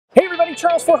everybody,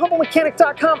 Charles for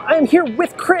HumbleMechanic.com. I am here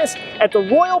with Chris at the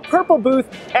Royal Purple booth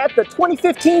at the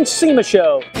 2015 SEMA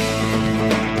show.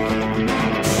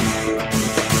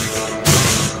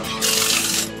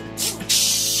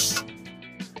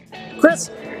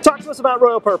 Chris, talk to us about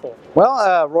Royal Purple.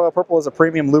 Well, Royal Purple is a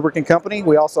premium lubricant company.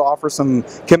 We also offer some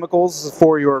chemicals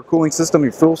for your cooling system,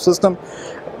 your fuel system.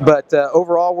 But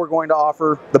overall, we're going to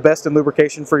offer the best in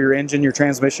lubrication for your engine, your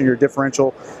transmission, your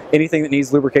differential, anything that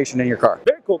needs lubrication in your car.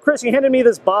 Very cool. Chris, you handed me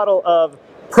this bottle of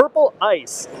Purple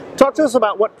Ice. Talk to us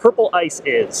about what Purple Ice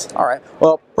is. All right.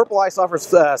 Well, Purple Ice offers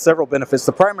several benefits.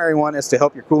 The primary one is to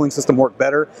help your cooling system work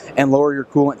better and lower your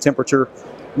coolant temperature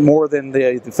more than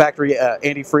the factory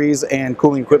antifreeze and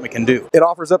cooling equipment can do. It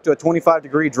offers up to a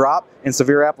 25-degree drop in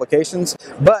severe applications,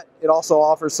 but it also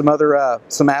offers some other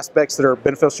some aspects that are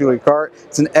beneficial to your car.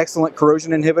 It's an excellent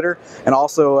corrosion inhibitor and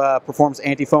also performs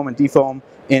anti-foam and defoam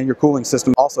in your cooling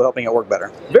system, also helping it work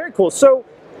better. Very cool. So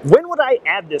when would I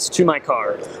add this to my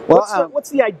car? Well, what's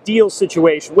the ideal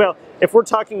situation? Well, if we're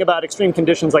talking about extreme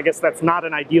conditions, I guess that's not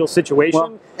an ideal situation.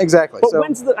 Well, exactly. But so,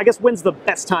 when's the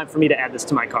best time for me to add this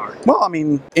to my car? Well, I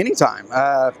mean, anytime.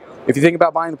 If you think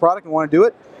about buying the product and want to do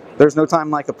it, there's no time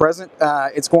like the present.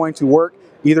 It's going to work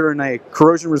either in a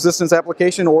corrosion resistance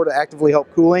application or to actively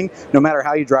help cooling, no matter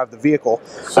how you drive the vehicle.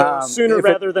 So sooner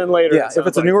rather than later. Yeah, if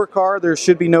it's a newer car, there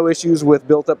should be no issues with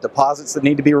built-up deposits that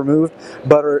need to be removed.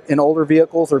 But in older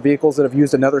vehicles or vehicles that have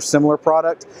used another similar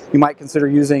product, you might consider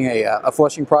using a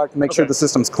flushing product to make sure the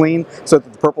system's clean so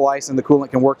that the Purple Ice and the coolant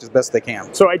can work as best they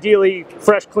can. So ideally,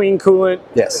 fresh, clean coolant.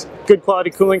 Yes. Good quality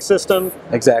cooling system.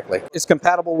 Exactly. It's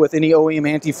compatible with any OEM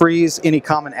antifreeze, any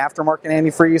common aftermarket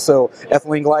antifreeze, so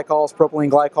ethylene glycols,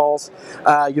 propylene glycols.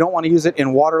 You don't want to use it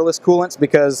in waterless coolants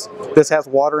because this has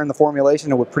water in the formulation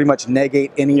and would pretty much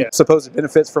negate any supposed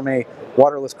benefits from a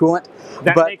waterless coolant.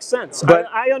 That makes sense. But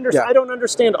I don't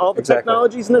understand all the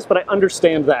technologies in this, but I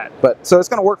understand that. So it's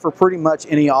going to work for pretty much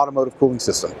any automotive cooling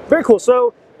system. Very cool.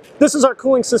 So this is our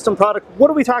cooling system product. What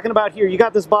are we talking about here? You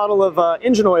got this bottle of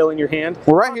engine oil in your hand.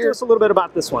 Well, right Talk here. to us a little bit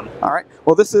about this one. All right.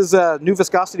 Well, this is a new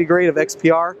viscosity grade of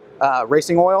XPR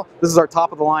racing oil. This is our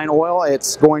top of the line oil.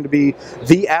 It's going to be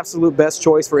the absolute best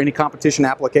choice for any competition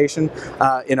application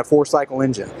in a 4-cycle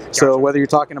engine. Gotcha. So whether you're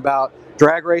talking about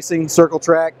drag racing, circle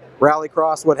track,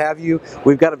 rallycross, what have you,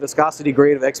 we've got a viscosity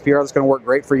grade of XPR that's going to work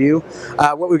great for you.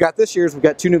 What we've got this year is we've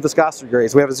got 2 new viscosity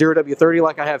grades. We have a 0W30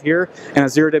 like I have here and a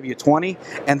 0W20,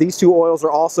 and these 2 oils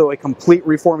are also a complete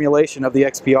reformulation of the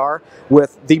XPR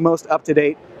with the most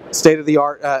up-to-date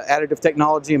state-of-the-art additive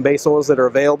technology and base oils that are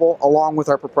available, along with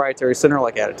our proprietary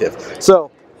center-like additive. So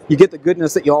you get the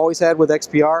goodness that you always had with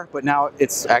XPR, but now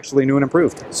it's actually new and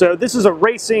improved. So this is a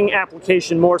racing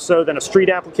application more so than a street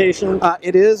application?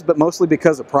 It is, but mostly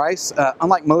because of price.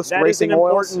 Unlike most racing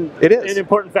oils, it is an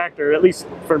important factor, at least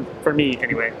for me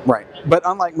anyway. Right, but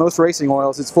unlike most racing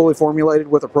oils, it's fully formulated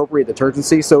with appropriate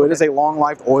detergency, so it is a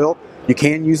long-lived oil. You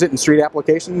can use it in street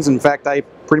applications. In fact, I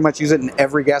pretty much use it in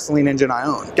every gasoline engine I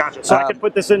own. Gotcha. So I could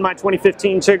put this in my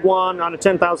 2015 Tiguan on a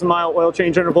 10,000-mile oil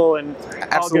change interval and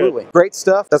absolutely. Great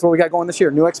stuff. That's what we got going this year.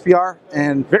 New XPR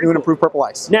and new and improved Purple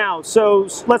Ice. Now, so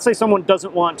let's say someone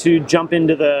doesn't want to jump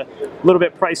into the little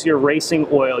bit pricier racing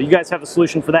oil. You guys have a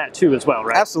solution for that too as well,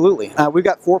 right? Absolutely. We've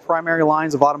got 4 primary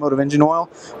lines of automotive engine oil.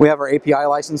 We have our API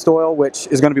licensed oil, which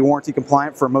is going to be warranty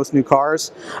compliant for most new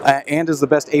cars and is the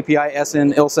best API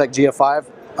SN ILSEC GF5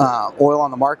 oil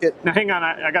on the market. Now hang on,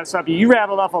 I got to stop you. You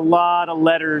rattled off a lot of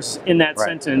letters in that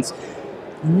sentence.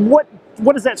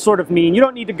 What does that sort of mean? You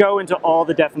don't need to go into all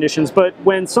the definitions, but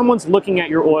when someone's looking at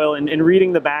your oil and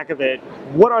reading the back of it,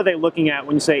 what are they looking at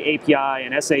when you say API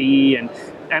and SAE and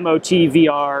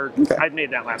MOT-VR? Okay. I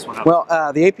made that last one up. Well,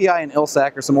 the API and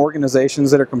ILSAC are some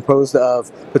organizations that are composed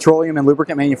of petroleum and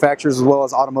lubricant manufacturers as well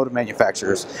as automotive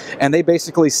manufacturers. And they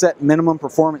basically set minimum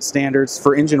performance standards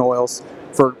for engine oils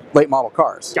for late model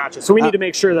cars. Gotcha. So we need to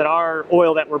make sure that our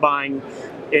oil that we're buying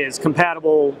is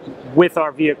compatible with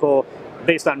our vehicle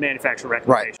based on manufacturer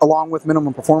recommendations. Right. Along with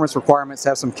minimum performance requirements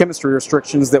have some chemistry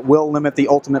restrictions that will limit the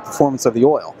ultimate performance of the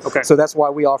oil. Okay. So that's why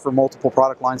we offer multiple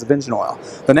product lines of engine oil.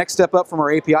 The next step up from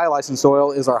our API licensed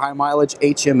oil is our high mileage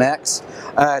HMX.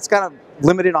 It's kind of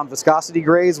limited on viscosity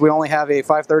grades. We only have a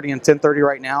 530 and 1030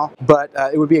 right now, but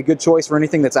it would be a good choice for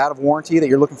anything that's out of warranty, that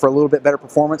you're looking for a little bit better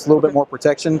performance, a little bit more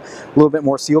protection, a little bit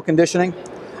more seal conditioning.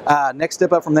 Next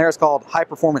step up from there is called High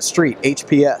Performance Street,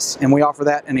 HPS, and we offer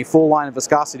that in a full line of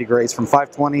viscosity grades from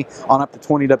 520 on up to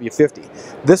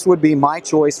 20W50. This would be my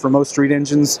choice for most street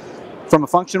engines from a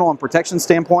functional and protection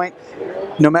standpoint.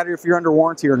 No matter if you're under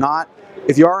warranty or not,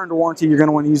 If you are under warranty, you're going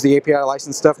to want to use the API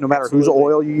licensed stuff no matter whose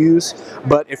oil you use.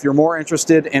 But if you're more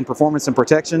interested in performance and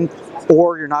protection,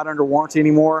 or you're not under warranty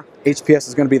anymore, HPS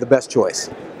is going to be the best choice.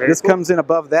 This comes in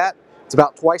above that. It's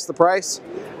about twice the price.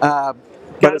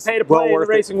 Got to pay to play in the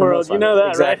racing world. You know that,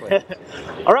 exactly.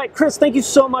 Right? All right, Chris, thank you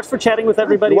so much for chatting with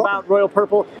everybody about Royal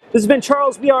Purple. This has been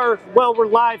Charles. We're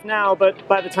live now, but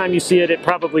by the time you see it, it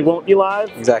probably won't be live.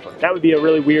 Exactly. That would be a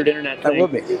really weird internet thing.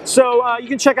 That would be. So you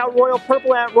can check out Royal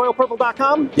Purple at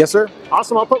royalpurple.com. Yes, sir.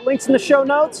 Awesome. I'll put links in the show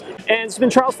notes. And it's been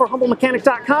Charles for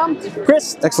humblemechanic.com.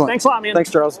 Chris, excellent. Thanks a lot, man.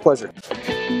 Thanks, Charles. Pleasure.